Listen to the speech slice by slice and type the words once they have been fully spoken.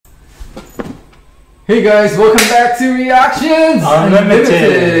Hey guys, welcome back to Reactions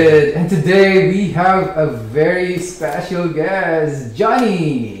Unlimited. And today we have a very special guest,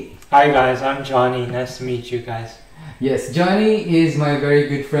 Johnny. Hi guys, I'm Johnny. Nice to meet you guys. Yes, Johnny is my very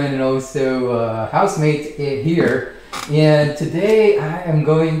good friend and also housemate here. And today I am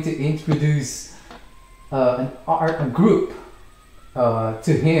going to introduce a group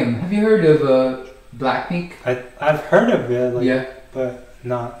to him. Have you heard of Blackpink? I've heard of it, yeah, but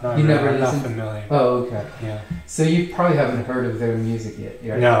not you really. never I'm not listened? familiar. Oh, okay. Yeah. So you probably haven't heard of their music yet,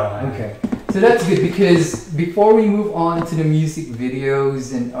 right? No. Okay. So that's good because before we move on to the music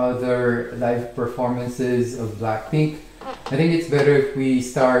videos and other live performances of Blackpink, I think it's better if we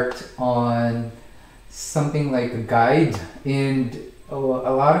start on something like a guide. And a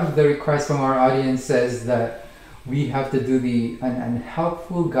lot of the requests from our audience says that we have to do an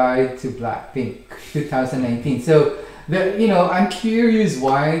helpful guide to Blackpink 2019. So I'm curious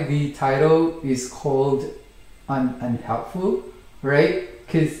why the title is called unhelpful, right?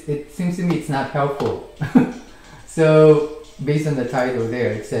 Because it seems to me it's not helpful. So based on the title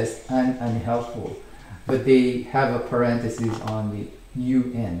there, it says unhelpful, but they have a parenthesis on the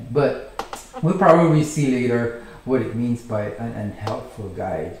UN. But we'll probably see later what it means by an unhelpful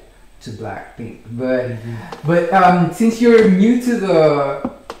guide to Blackpink. But since you're new to the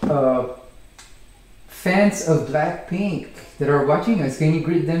fans of Blackpink that are watching us, can you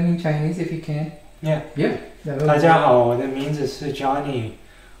greet them in Chinese if you can? Yeah. Yeah. 大家好，我的名字是 Johnny，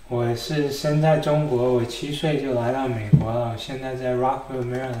 我是生在中国，我7岁就来到美国了，我现在在 Rockville,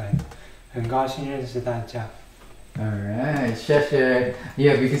 Maryland， 很高兴认识大家。 Alright, 谢谢.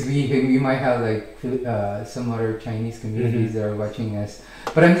 Yeah, because we might have like some other Chinese communities that are watching us.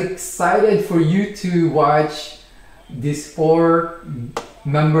 But I'm excited for you to watch this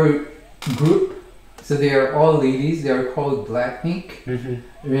 4-member group. So they are all ladies. They are called Blackpink,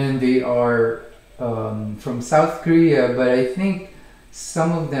 and they are from South Korea. But I think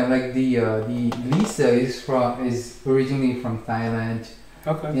some of them, like the Lalisa, is originally from Thailand.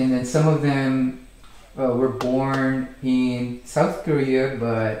 Okay. And then some of them were born in South Korea,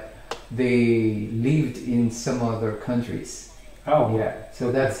 but they lived in some other countries. Oh. Yeah.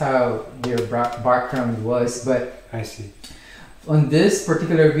 So that's how their background was. But I see. On this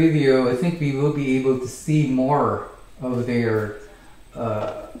particular video, I think we will be able to see more of their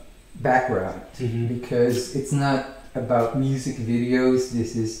background because it's not about music videos.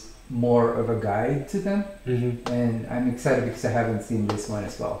 This is more of a guide to them, and I'm excited because I haven't seen this one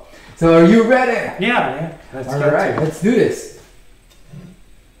as well. So are you ready? Yeah. All right, let's do this.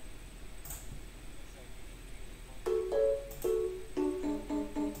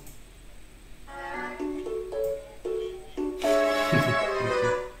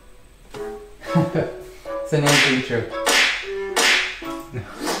 It's an intro.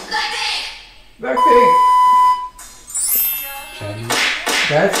 Blackpink. Jennie.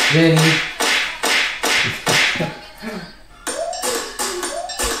 That's Jennie.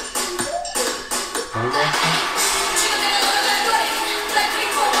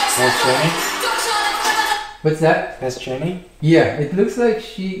 That's Jennie? What's that? That's Jennie? Yeah, it looks like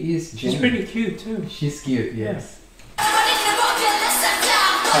she is Jennie. She's pretty cute too. She's cute, yes. Oh,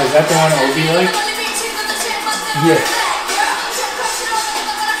 is that the one Obi liked? Yes.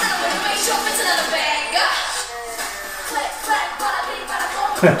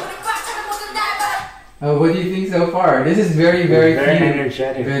 What do you think so far? This is very cute.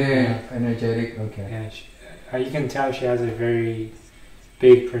 Energetic. Very energetic. Okay. Yeah, you can tell she has a very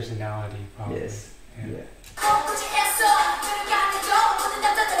big personality. Probably. Yes. Yeah.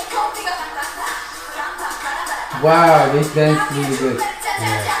 Wow, this dance really good.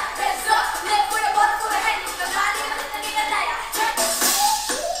 Yeah.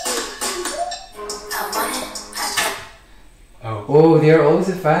 Oh, they're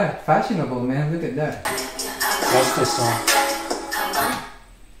also fashionable, man. Look at that. That's the song.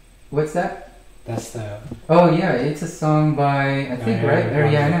 What's that? That's the... Oh yeah, it's a song by, I think, right?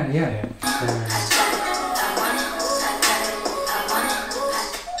 Ariana, yeah.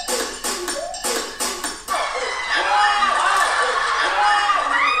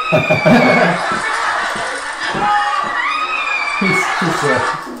 She's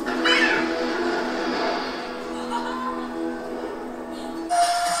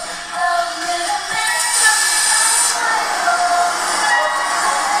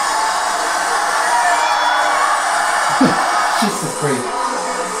she's so great.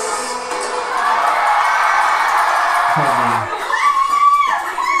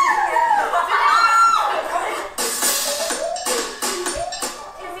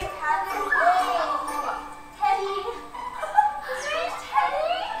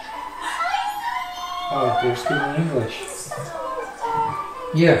 Oh, they're speaking English.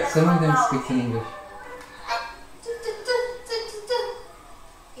 Yeah, some of them speak in English.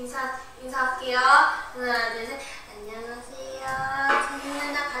 인사할게요. 하나, 둘, 셋. 안녕하세요.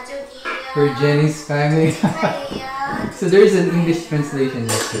 저희는 다 가족이에요. For Jennie's family. 축하해요. So there's an English translation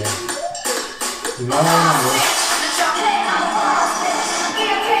right there.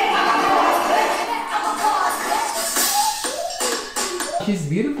 She's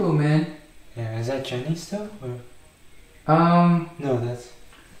beautiful, man. Yeah, is that Jennie still? Or? No, that's...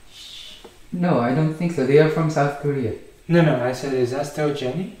 No, I don't think so. They are from South Korea. No, I said, is that still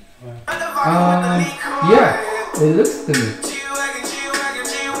Jennie? Or? Yeah, it looks to me.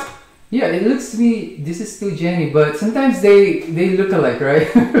 Yeah, it looks to me, this is still Jennie, but sometimes they look alike, right?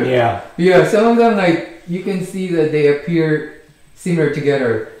 Yeah. Yeah, some of them, like, you can see that they appear similar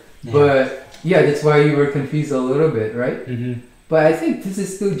together. Yeah. But, yeah, that's why you were confused a little bit, right? Mm-hmm. But I think this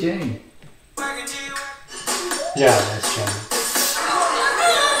is still Jennie. Yeah, that's Jennie.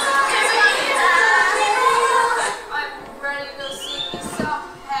 I'm ready to sing a song.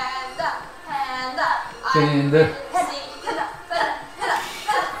 Hand up, hand up. And, uh,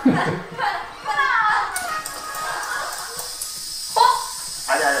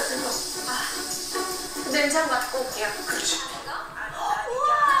 아니야 됐어. 냄새 맡고 올게요. 그렇지.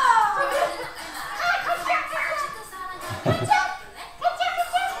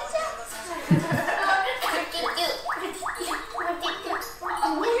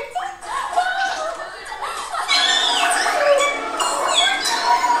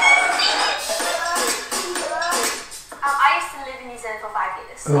 I used to live in New Zealand for 5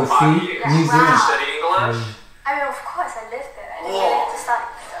 years. oh, see? New Zealand. Study English. I mean, of course, I lived there. I didn't get to study.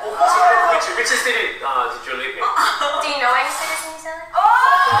 Which city did you live in? Do you know any cities in New Zealand? I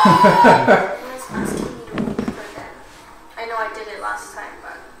was asking me to move for them. I know I did it last time,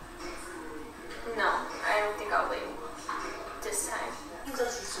 but no, I don't think I'll leave this time. 혼자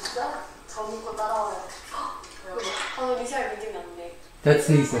줄 수 있어? 저 믿고 따라와요. 리사를 믿으면 안 돼. That's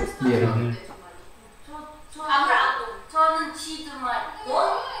Lisa. Yeah. Mhm. 저는 치즈만.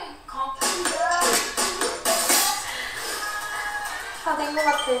 다 된 것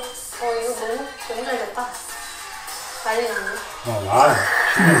같아. 이거 너무 잘 됐다. 난리 났네. Oh, wow.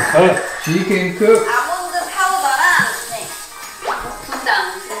 She can cook. 아몬드 파우더랑 분당.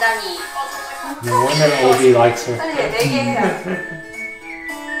 No wonder Obi likes her. 빨리 4개 해야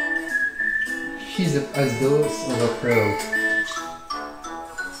She's as dose of a pro.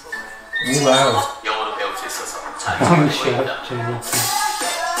 Oh, wow. 영어를 배울 수 있어서 잘 I'm 지내고 sure 있다. Jennie.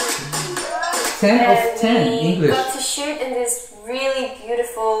 10 of 10 English. got to shoot in this really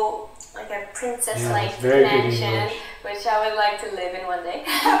beautiful, like a princess-like Yeah, very good mansion, English. which I would like to live in one day.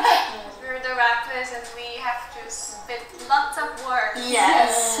 We're the rappers and we have to spit lots of words.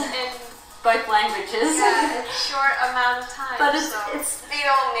 Yes. In Both languages. a short amount of time. But so it's you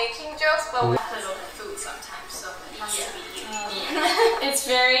know, making jokes, but we a little bit food sometimes, so it has to be It's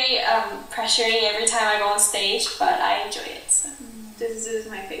very pressuring every time I go on stage, but I enjoy it. So this is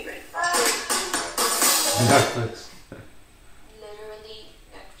my favorite. Netflix. literally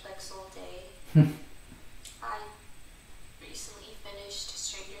Netflix all day. I recently finished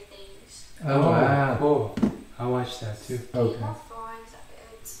Stranger Things. Oh, wow. Cool. I watched that too. Okay. Game of Thrones,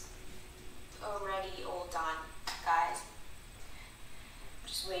 it's already all done, guys.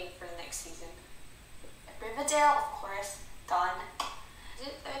 Just waiting for the next season. Riverdale, of course, done. Is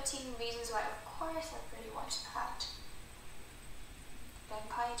it 13 Reasons Why? Of course, I've already watched that.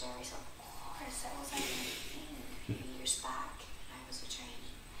 Vampire Diaries, of course, that was like a few years back. I was a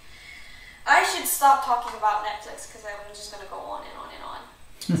trainee. I should stop talking about Netflix because I'm just gonna go on and on and on.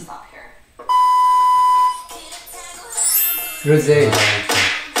 Stop here. Rosé.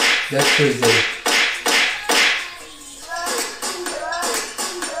 That's Rosé.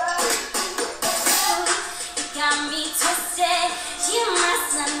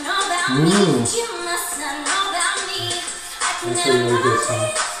 Ooh. That's a really good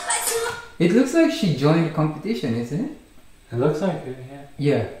song. It looks like she joined the competition, isn't it? It looks like it,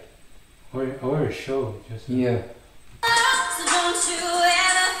 yeah. Yeah. Or a show. Just Yeah.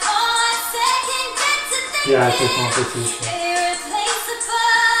 Yeah, it's a competition.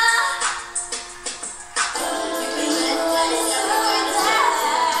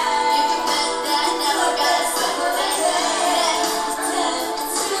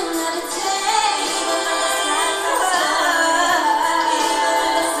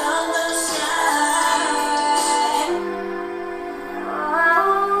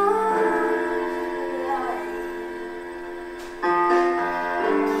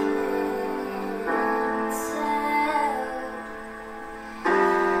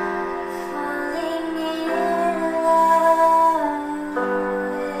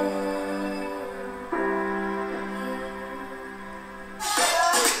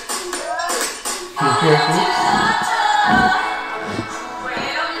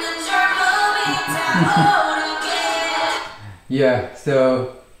 Yeah,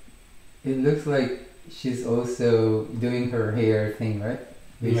 so it looks like she's also doing her hair thing, right?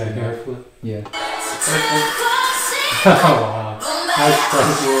 Yeah, Basically. hair flip. Yeah. Oh wow.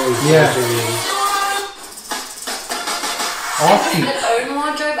 That's really Yeah. exaggerated. Aussie. An own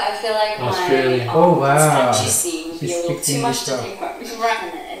wardrobe, I feel like Australian. my Oh, wow. Juicy would be She's a little fixing too much this to up. think about.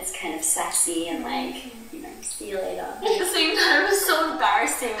 And it's kind of sassy and like, you know, see you later. At the same time, it was so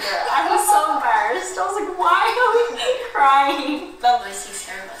embarrassing though. I was so embarrassed. I was like, why are we crying? Love Lucy's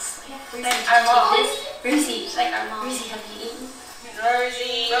hair was like, our mom. Rosie, Like our mom. Rosie, have you eaten?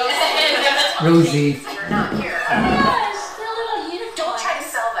 Rosie. Rosie. We're not here. Oh my gosh, they're a little unicorn. Don't try to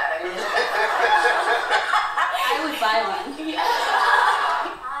sell that. I mean. I would buy one.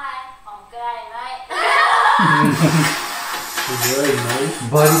 Hi, I'm good, right? She's really nice.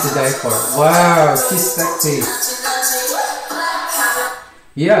 Body to die for. Wow, she's sexy.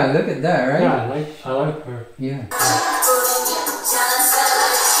 Yeah, look at that, right? Yeah, I like her. Yeah.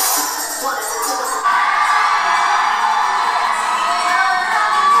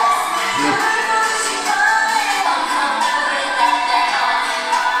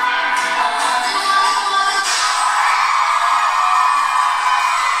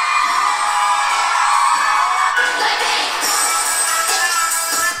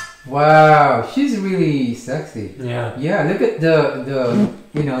 Wow, she's really sexy. Yeah. Yeah, look at the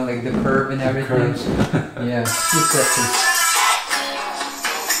you know, like the curve and everything. Curves. Yeah, she's sexy.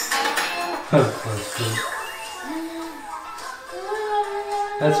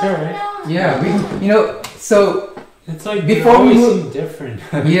 That's her, right? Yeah, we, you know, so It's like Before they always we move- seem different.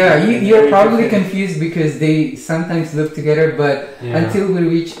 yeah, you're Very probably different. confused because they sometimes look together, but Yeah. until we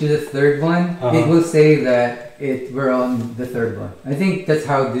reach to the third one, it will say that we're on the third one. I think that's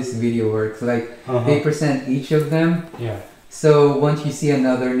how this video works. Like they present each of them. Yeah. So once you see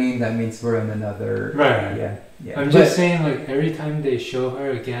another name, that means we're on another. Right. Yeah. Yeah. I'm But- just saying, like every time they show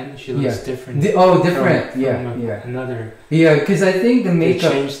her again, she looks Yeah. different. different. From Yeah. Another. Yeah, because I think the They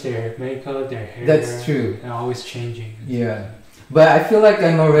makeup. change their makeup, their hair. That's true. They're always changing. Yeah. But I feel like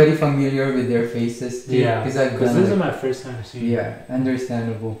I'm already familiar with their faces too. Yeah. Because I've Because done. this is Like, my first time seeing. yeah,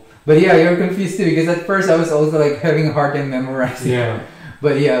 understandable. But yeah, you're confused too because at first I was also like having a hard time memorizing. Yeah.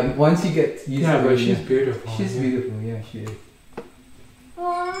 But yeah, once you get used Yeah, to but it, she's yeah. beautiful. She's yeah. beautiful. Yeah, she is.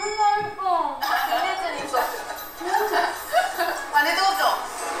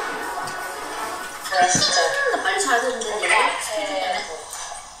 빨리 잘 되는데 얘가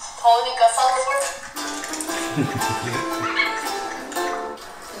더우니까 선물.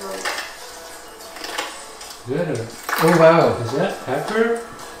 Good. Oh wow. Is that pepper?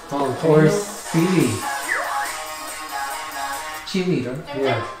 Oh, Or tomato? chili, right?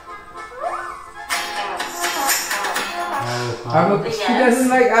 Yeah. She doesn't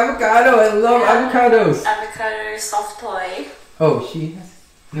like avocado. I love avocados. avocado soft toy. Oh, she has.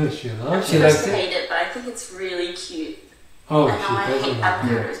 No, she loves She it. likes it? hate it, but I think it's really cute. Oh, I know she I hate doesn't like it.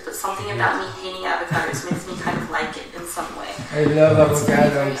 avocados, but something about me hating avocados makes me kind of like it in some way. I love It's very,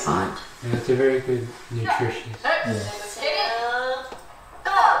 very avocados. odd. Yeah, it's a very good nutritious. Yeah.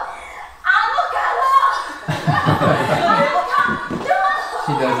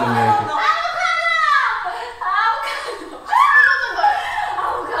 She doesn't like it.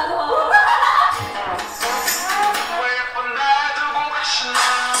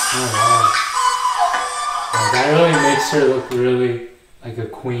 Oh wow. Yeah, that really makes her look really like a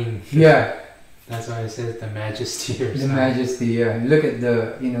queen. Yeah, That's why I said the majesty or the something. majesty. Yeah, look at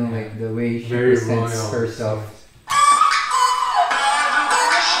the like the way she Very presents royal. herself.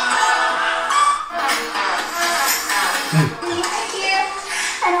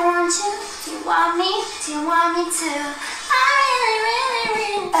 I don't want you. Do you want me? Do you want me to? I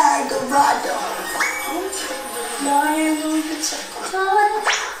really Eldorado.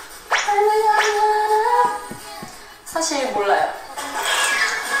 사실 몰라요.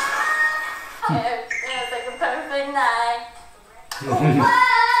 It was like a perfect night. Wow.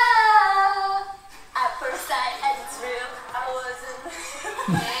 At first sight, and it's real. I wasn't.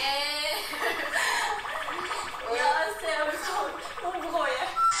 너무 무거워 얘.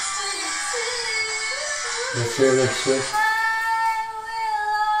 Let's hear the switch.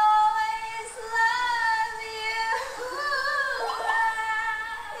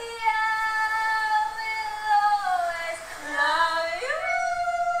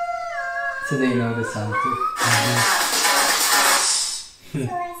 So they know the song too. So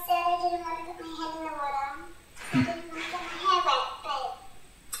I said I didn't want to put my head in the water. I didn't want to get my hair wet, but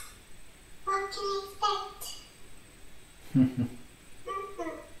what can I expect?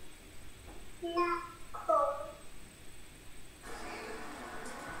 Not cool.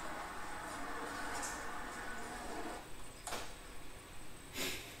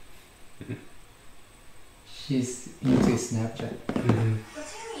 she's into Snapchat.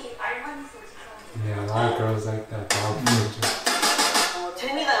 Yeah, a lot of girls like that dog picture.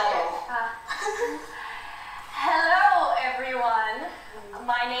 Hello everyone.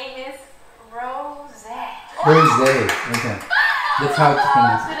 My name is Roseanne. Rosé. Okay. That's how it's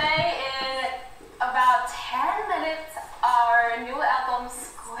pronounced. Today in about 10 minutes our new album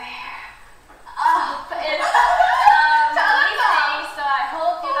Square Up is releasing, so I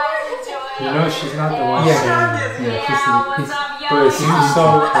hope you guys enjoy it. You know she's not the one Yeah. saying it. Yeah, Yeah, what's he's- up, yo? But it seems so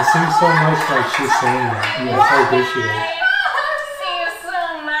much like she's saying that. Yeah. That's how good she is. See you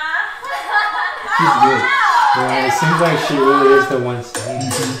soon, ma. She's good. Yeah, it seems like she really is the one saying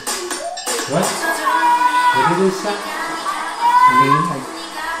it. What? What did it say? I mean, like,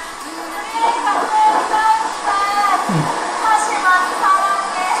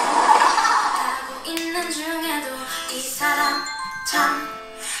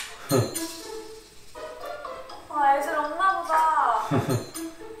 애들 없나 보다.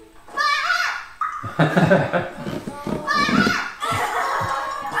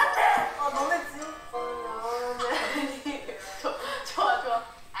 너네지? 좋아.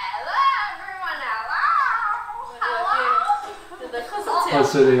 Hello everyone, hello. Oh,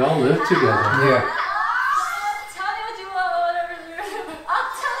 so they all live together. yeah. 자녀 좋아, whatever you.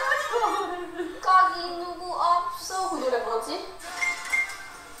 자녀 좋아. 거기 누구 없어? 그 노래 뭐지?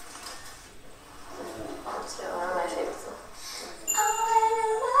 진짜 얼마나 재밌어.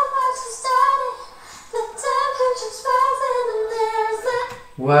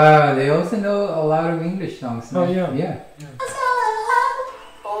 Wow, they also know a lot of English songs. Oh, man. yeah. Yeah.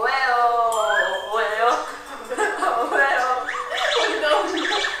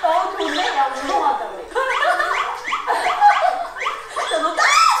 좋네? 야, 운동하자, 우리.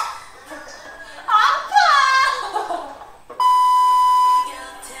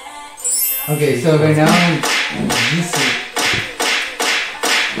 Okay, so we're now in Ji-soo.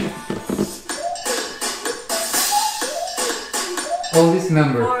 Oldest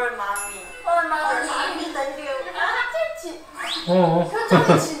member. Oh.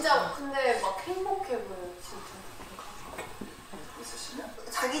 표정이 진짜 근데 막 행복해 보여 진짜.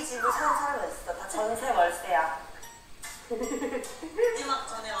 자기 집을 사는 사람이 있어. 다 전세 월세야. 음악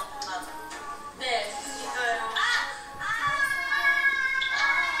전에 만나자. 네, 그러니까요.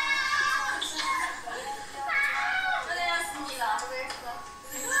 고생하셨습니다.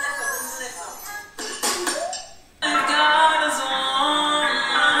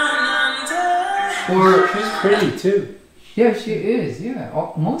 Or She's pretty too. yeah, she is.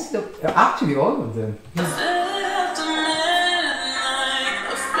 Yeah, most of actually all of them.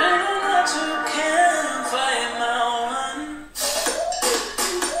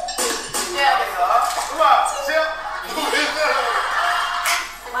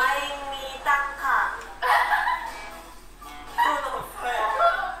 마이미 땅카.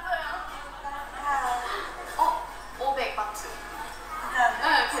 500바트.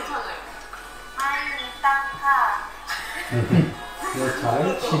 네, 괜찮아요. 마이미 땅카. You're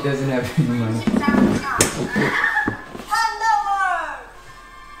tired? She doesn't have any money. 땅카. 한다월.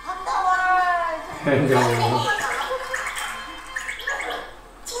 And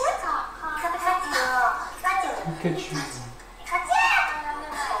look at you.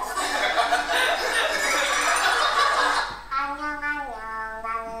 안녕 나는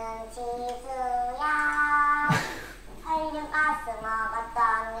지수야. 헐린 가스 먹었던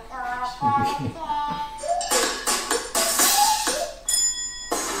그렇게.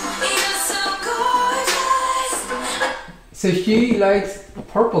 So she likes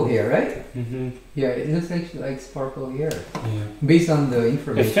purple hair, right? Mm-hmm. Yeah, it looks like she likes purple hair Yeah. based on the It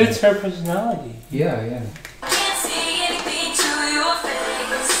information. fits her personality. Yeah.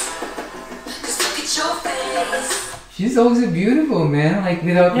 She's also beautiful, man. Like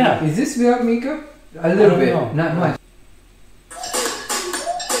without, Yeah. is this without makeup? A little don't bit, know. not much.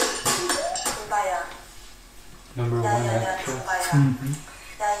 분바야. Number one 야야야 actress. 분바야. Mhm.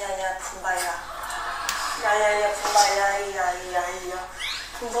 야야야 분바야. 야야야 분바야. 야야야.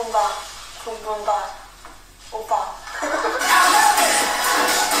 분분바. 분분바. 오빠.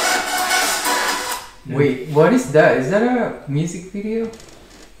 Wait, what is that? Is that a music video?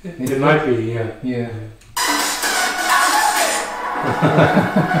 It might be, yeah. Yeah.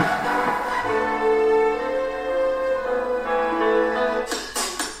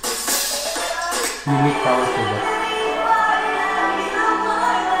 Unique, powerful.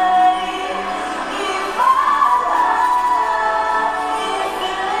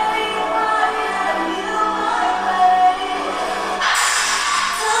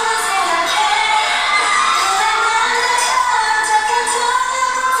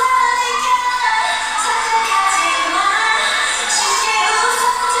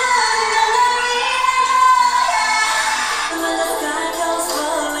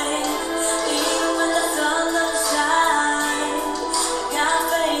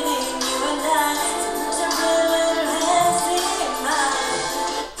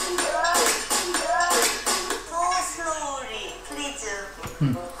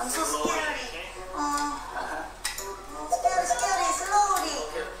 I'm so scary. Scary, slowly.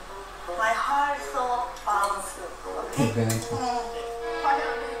 My heart so bounce. Okay?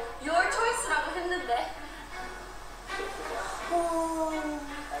 Your choice라고 했는데.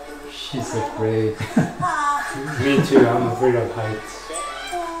 She's afraid. Me too, I'm afraid of heights.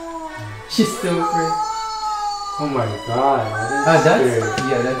 She's still afraid. Oh my god, Ah, that is that's scary.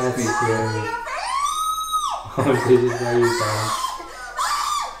 yeah, that's That's creepy. scary. Oh, this is very bad.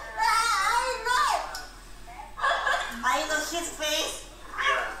 I know his face.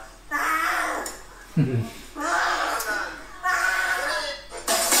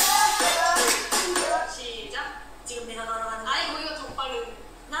 시작. 지금 내가 너로 하는 거. 아이고 이거 더 빠르네.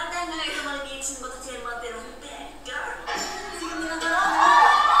 난 내가 너를 미친 것도 제일 멋대로 했대. 지금 내가 너로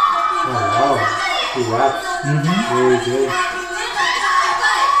Oh wow, she raps. Very good.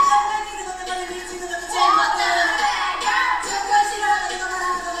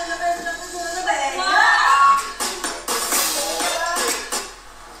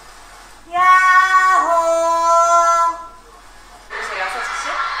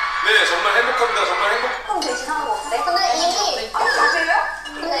 네, 정말 행복합니다. 정말 행복. 형 대신하는 거 어때? 근데 이미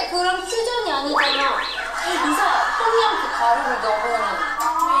근데 그런 퓨전이 아니잖아. 리사 형이랑 그 가루를 넣으면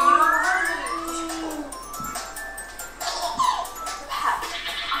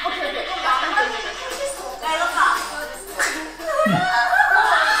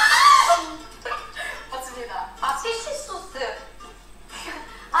맞습니다. 아 치즈 소스.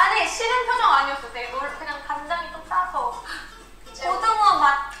 아니 싫은 표정 아니었어. 되게 그냥 간장이 좀 짜서 고등어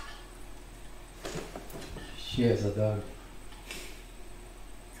맛. She has a dog.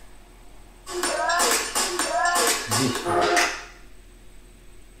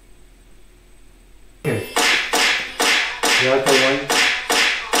 Okay. You like the one?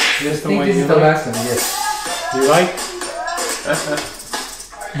 I This the think one this you is the like? last one, yes. You like?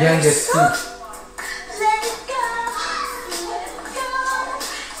 Youngest too.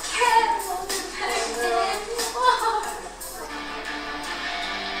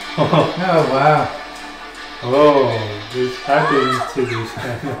 Oh wow. Oh, this happened to this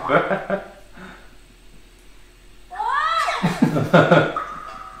kind of.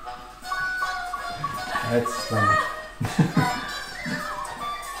 That's funny.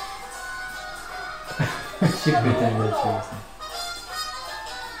 She pretended she was.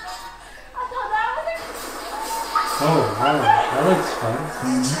 Oh wow, that looks fun.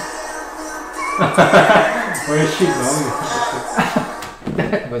 Where is she going?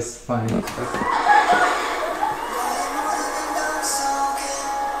 That was funny.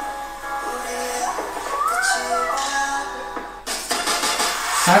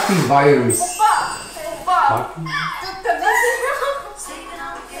 Happy virus. 오빠. Talking?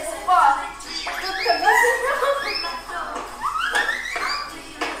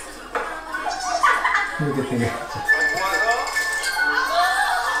 Look at the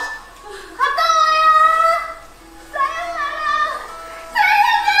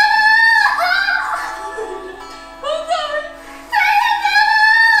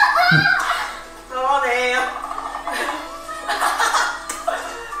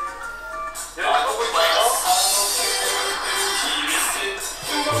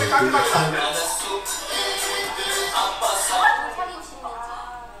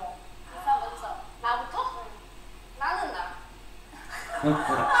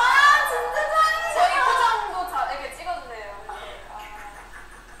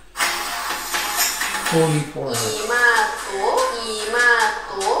holy forehead.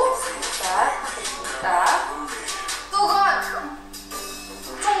 이마도 딱. 또가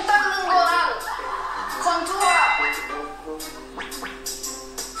총 닦는 거랑 건투와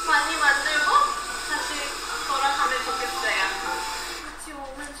많이 만들고 다시 돌아가면 좋겠어요. 같이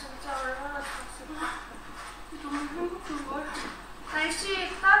오면 진짜 얼마나 좋았을까. 너무 행복한걸. 날씨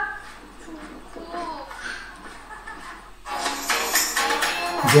딱 좋고.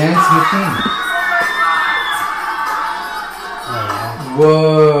 Dance routine.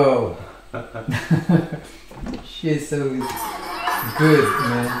 Whoa. She is so good,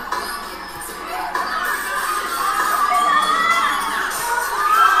 man.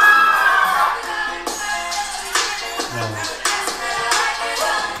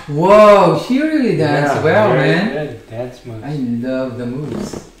 Whoa, she really danced well, very man. Good dance moves. I love the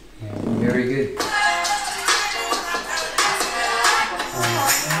moves. Yeah. Very good.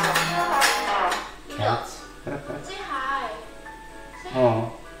 Cats. Say hi.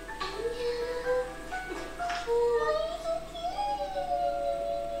 Oh.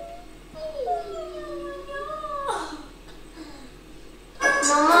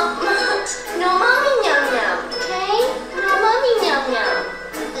 No mommy nyam nyam, okay? No mommy nyam nyam.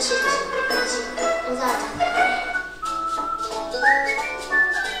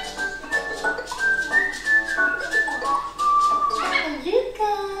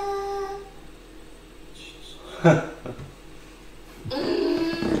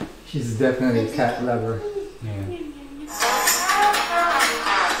 She's definitely a cat lover. Yeah.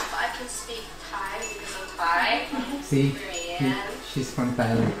 I can speak Thai because I'm Thai. See, Korean. she's from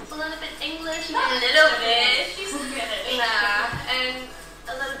Thailand. A little bit English. A little bit. She's good. Nah, and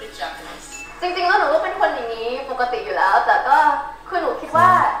a little bit Japanese. จริงๆแล้วหนูก็เป็นคนอย่างนี้ปกติอยู่แล้วแต่ก็คือหนูคิดว่า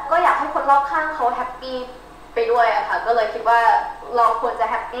ก็อยากให้คนรอบข้างเขาแฮปปี้ไปด้วยอะค่ะก็เลยคิดว่าเราควรจะ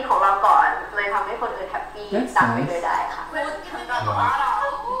แฮปปี้ของเราก่อนเลยทำให้คนอื่นแฮปปี้ตามไปด้วยได้ค่ะ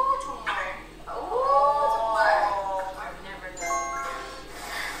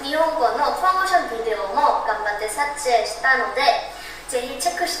日本語のプロモーションビデオも頑張って撮影したのでぜひチ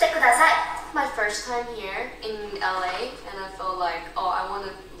ェックしてください My first time here in LA, and I felt like, oh, I want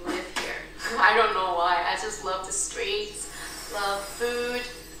to live here. I don't know why. I just love the streets, love food,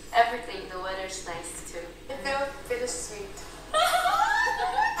 everything. The weather's nice too. It feels bittersweet.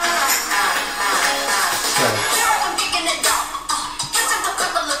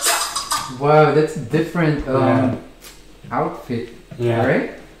 Wow, that's different outfit, Yeah.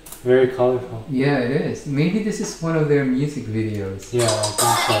 right? Very colorful. Yeah, it is. Maybe this is one of their music videos. Yeah, I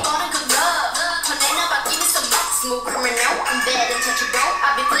think so.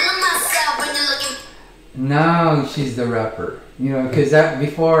 Now she's the rapper. You know, because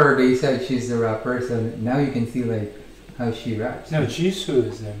before they said she's the rapper, so now you can see like how she raps. No, Ji-soo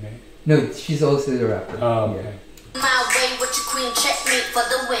is there, mate. No, she's also the rapper. Oh, Yeah. okay. My way with your queen checkmate for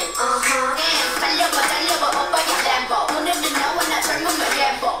the win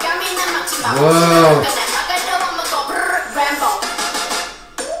Whoa.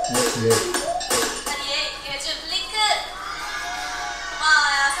 That's good. 요즘 블링크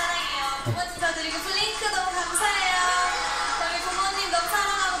고마워요 사랑해요 부모님 인사드리고 블링크 너무 감사해요 저희 부모님 너무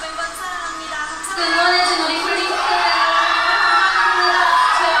사랑하고 멤버들 사랑합니다 감사합니다 응원해준 우리 블링크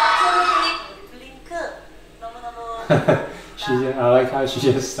저희 앞으로 블링크 너무너무 I like how she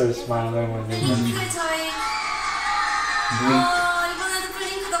just starts smiling when they mention. 블링크 저희 Blink. 이번에도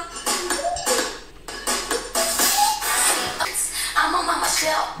블링크 너무 I'm on my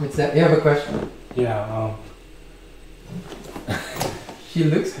shell What's that? You have a question? Yeah, She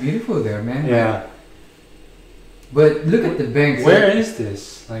looks beautiful there, man. yeah. But look at the banks. Where Like, is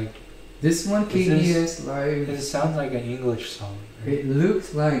this? Like, this one Is this- KBS live? it sounds like an English song. Right? It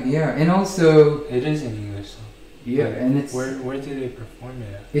looks like, yeah, and also It is an English song. yeah, Like, and it's Where do they perform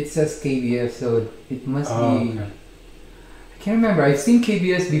it at? it says KBS, so it must Oh, be. okay. I can't remember. I've seen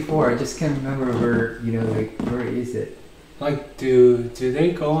KBS before. I just can't remember where. You know, like where is it? Like, do they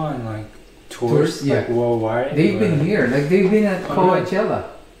go on like tours, Tours, yeah. like worldwide? They've or- been here. Like they've been at Oh, really? Coachella.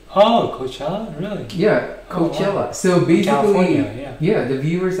 Oh, Coachella, really? Yeah, Oh, wow. Coachella. So basically, California, yeah. the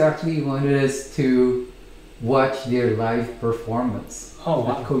viewers actually wanted us to watch their live performance Oh,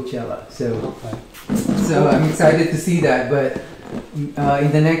 at wow. Coachella. So, Okay. I'm excited to see that. But in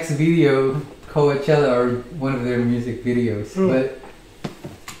the next video, Coachella or one of their music videos. But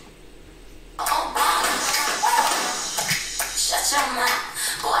Shut your mouth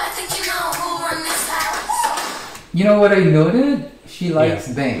Boy, I think you know who run this house you know what I noted? She likes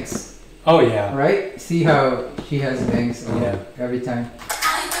bangs, Oh, yeah. right? See how she has bangs on Yeah. every time.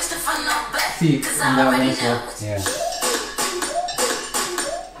 I ain't thirsty for no bet See, Cause in I that one already as well. know Yeah.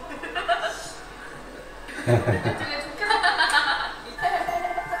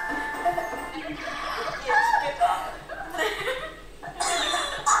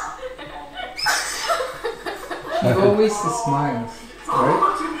 She always smiles,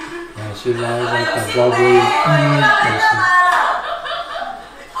 right? Yeah, she's always like a bubbly person.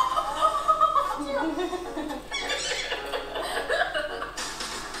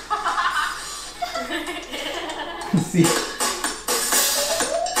 See,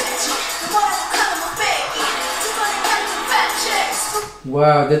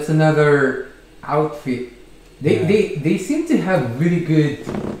 wow, that's another outfit. They seem to have really good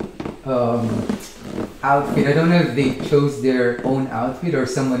outfit. I don't know if they chose their own outfit or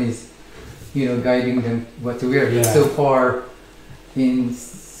someone is, you know, guiding them what to wear. Yeah. So far, in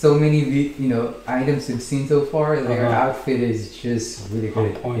so many items we've seen so far, their Uh-huh. outfit is just really On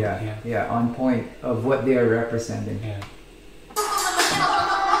good. point, yeah. On point of what they are representing. Yeah.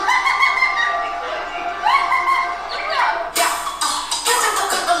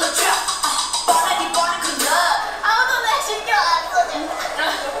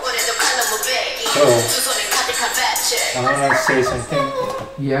 I want to say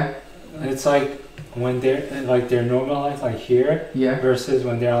something. Yeah, It's like when they're like their normal life, like here, yeah. versus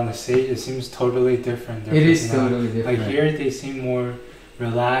when they're on the stage, it seems totally different. Their It is personality. totally different. Like here, they seem more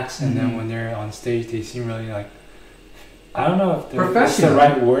relaxed, and Mhm. then when they're on stage, they seem really like I don't know if that's the Professional.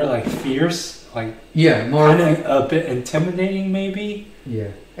 right word, like fierce, like Yeah, more kind of a bit intimidating, maybe. yeah.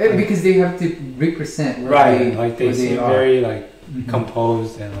 Because they have to represent what Right, like they what seem are. very like Mhm.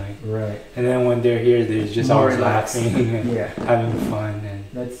 composed and like, Right. and then when they're here, they're just More always relaxed. laughing and Yeah, having fun and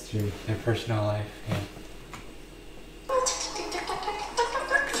that's true. their personal life. Yeah.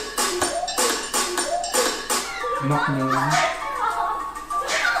 Knock knock.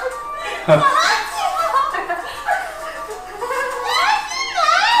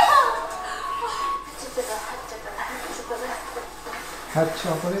 Hot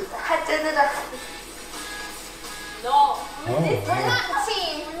chocolate. No. Oh, We're yeah. not a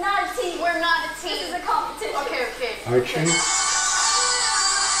team. We're not a team. We're not a team. This is a competition. Okay, okay. Archery.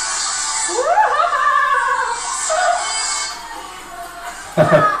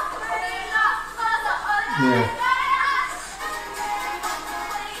 Yeah.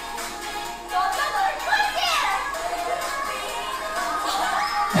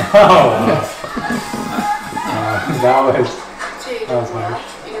 Oh, that was hard.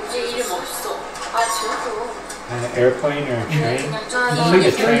 이게 이름 없어. 아 진짜로? An airplane or a train? 나 Looks like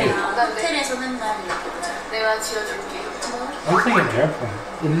a train. 호텔에서 맨날 이렇게 보자. 내가 지어줄게. Looks like an airplane.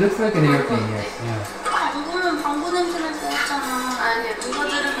 It looks like an airplane, yes. Yeah. 방구는 방구 냄새 날것 같잖아. 아니야, 누가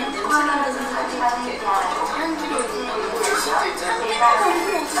들으면 냄새 나는 사람이 이렇게 향기로 올 수도 있잖아.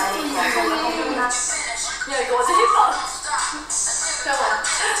 방구 어떻게 이상해. 야, 이거 어제 힙합. 잠깐만.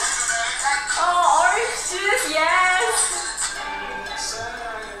 Orange juice, yes.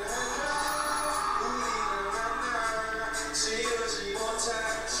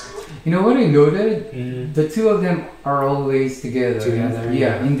 You know what I noted? Mm. The two of them are always together. Together,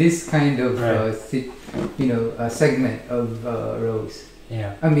 yeah. yeah. In this kind of, Right. segment of Rose.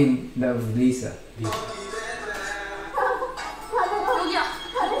 Yeah. I mean, of Lisa.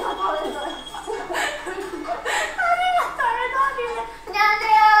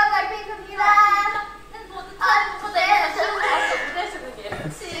 안녕하세요, 블랙핑크입니다.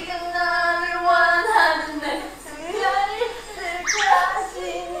 지금 너를 원하는데 수혈이 쓸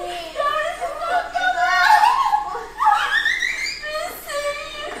것이니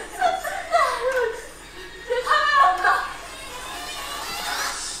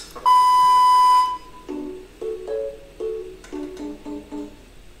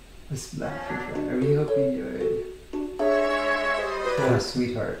This Blackpink, I really hope you enjoyed. Oh,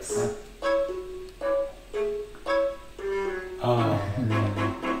 sweethearts. Oh.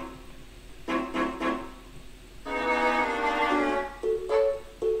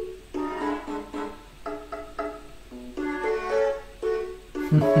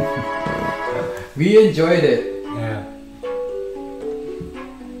 We enjoyed it. Yeah.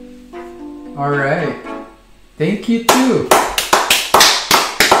 Alright. Thank you too.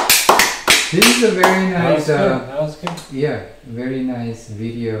 This is a very That was nice, good. That was good. yeah, very nice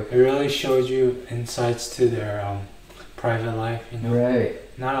video. It really showed you insights to their private life, you know. Right.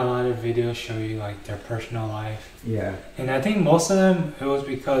 Not a lot of videos show you like their personal life. Yeah. And I think most of them, it was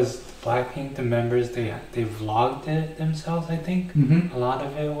because Blackpink, the members, they vlogged it themselves, I think. Mm-hmm. A lot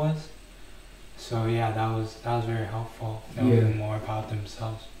of it was. So yeah, that was very helpful. Knowing Yeah. more about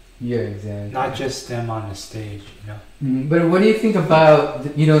themselves. Yeah, exactly. Not just them on the stage, you know. But what do you think about,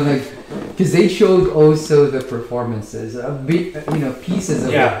 because they showed also the performances, a bit, pieces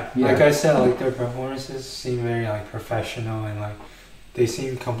of Yeah, it. Yeah. like I said, like their performances seem very like professional and like they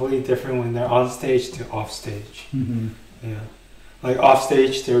seem completely different when they're on stage to off stage. Mm-hmm. Yeah, like off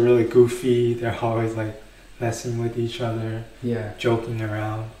stage they're really goofy. They're always like messing with each other, Yeah. joking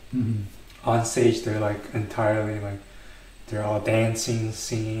around. Mm-hmm. On stage they're like entirely like they're all dancing,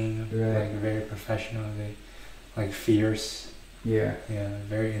 singing, Right. like very professional. They like fierce. Yeah. Yeah,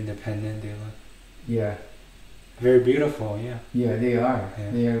 very independent. They look Yeah. very beautiful. Yeah. Yeah, they are.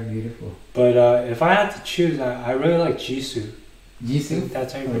 Yeah. They are beautiful. But if I had to choose, I really like Ji-soo. Ji-soo?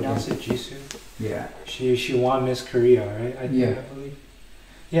 That's how you pronounce it, Ji-soo. Yeah. She won Miss Korea, right? I believe.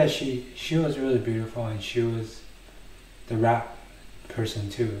 Yeah, she was really beautiful, and she was the rap person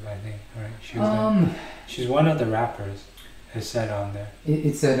too. I think, right? She was she's one of the rappers. It said on there.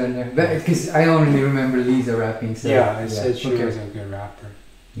 It said on there, but because I only remember Lisa rapping. So Yeah, it said she was a good rapper.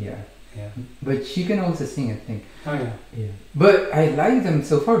 Yeah. Yeah. But she can also sing, I think. Oh yeah. Yeah. But I like them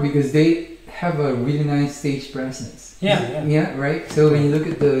so far because they have a really nice stage presence. Yeah. Yeah, right? So when you look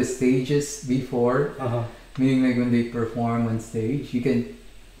at the stages before, Uh-huh. meaning like when they perform on stage, you can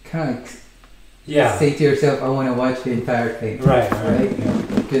kind of Yeah. say to yourself, I want to watch the entire thing. Right.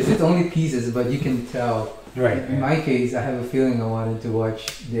 Because it's only pieces, but you can tell. Right. In my case, I have a feeling I wanted to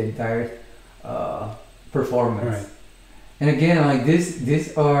watch the entire performance. Right. And again, like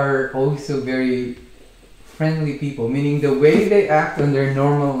these are also very friendly people, meaning the way they act on their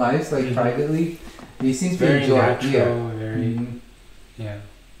normal lives, like privately, they seem to very enjoy. natural, very yeah,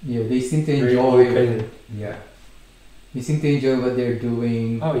 they seem to very enjoy. open. They seem to enjoy what they're doing.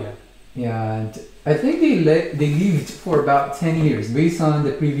 Oh yeah. And I think they lived for about 10 years based on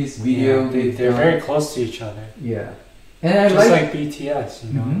the previous video. They're very close to each other. Yeah. And I just like BTS,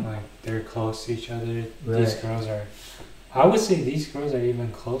 you know, Mhm. like they're close to each other. Right. These girls are, I would say these girls are even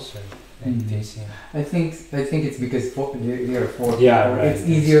closer than they seem. I think it's because they are four Yeah, people. right. It's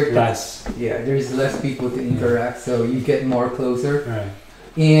easier to, less. yeah, there's less people to interact, so you get more closer. Right.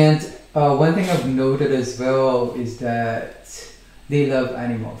 And one thing I've noted as well is that they love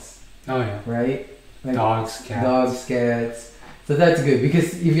animals, Oh yeah. right? Like Dogs, cats. Dogs, cats. So that's good because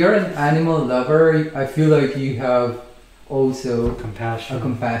if you're an animal lover, I feel like you have also Compassion. a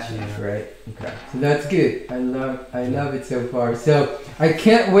compassion, Yeah. right? Okay, so that's good. I love it so far. So I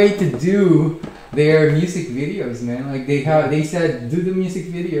can't wait to do their music videos, man. Like they said, do the music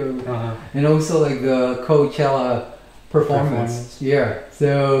video, and also like the Coachella performance. Yeah.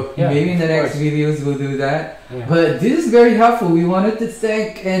 So maybe in the next videos we'll do that. Yeah. But this is very helpful. We wanted to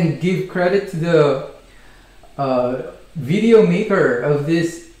thank and give credit to the video maker of this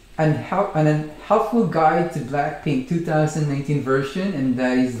an helpful guide to Blackpink 2019 version, and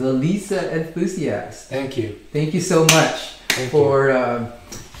that is Lalisa Enthusiast. Thank you. Thank you so much Thank you.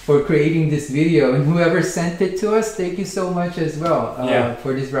 for creating this video, and whoever sent it to us, thank you so much as well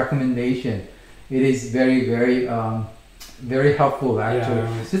for this recommendation. It is very very helpful actually.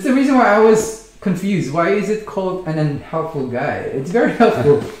 That's the reason why I was confused. Why is it called an unhelpful guide? It's very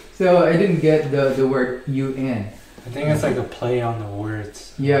helpful. So I didn't get the word UN. I think it's like a play on the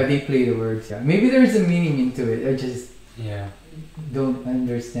words. Yeah, they play the words. Yeah. Maybe there's a meaning into it. I just don't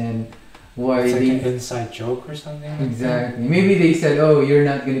understand why it's like they... an inside joke or something. Exactly. Maybe they said, oh, you're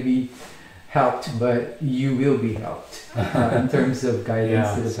not going to be helped, but you will be helped in terms of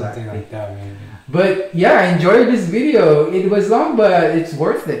guidance to the something Blackpink. like that maybe. But yeah, I enjoyed this video. It was long, but it's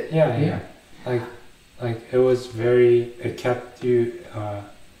worth it. Yeah. Like it was very, it kept you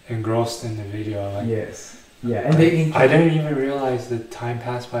engrossed in the video. Like, yes. Yeah, and they... I didn't even realize that time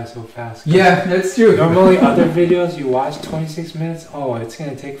passed by so fast. Yeah, that's true. Normally other videos you watch 26 minutes, oh, it's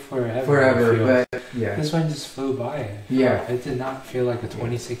going to take forever. But yeah. This one just flew by. Yeah. It did not feel like a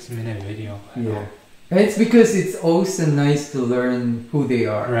 26-minute video. Yeah. And it's because it's also nice to learn who they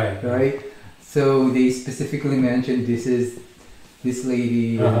are. Right? So they specifically mentioned this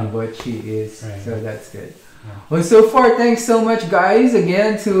lady and what she is. Right. So that's good. Well, so far, thanks so much, guys.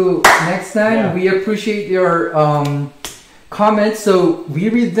 Again, till next time, we appreciate your comments. So we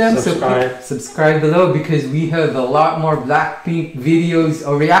read them. Subscribe. So subscribe below because we have a lot more Blackpink videos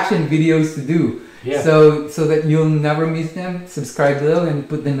or reaction videos to do. Yeah. So that you'll never miss them, subscribe below and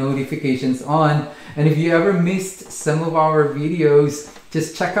put the notifications on. And if you ever missed some of our videos,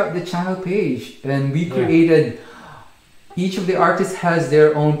 just check out the channel page. And we created... Each of the artists has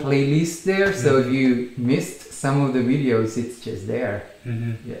their own playlist there, so if you missed some of the videos, it's just there.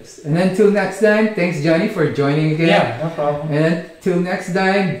 Yes. And until next time, thanks Johnny for joining again. Yeah, no problem. And until next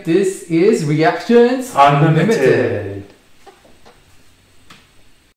time, this is Reactions Unlimited.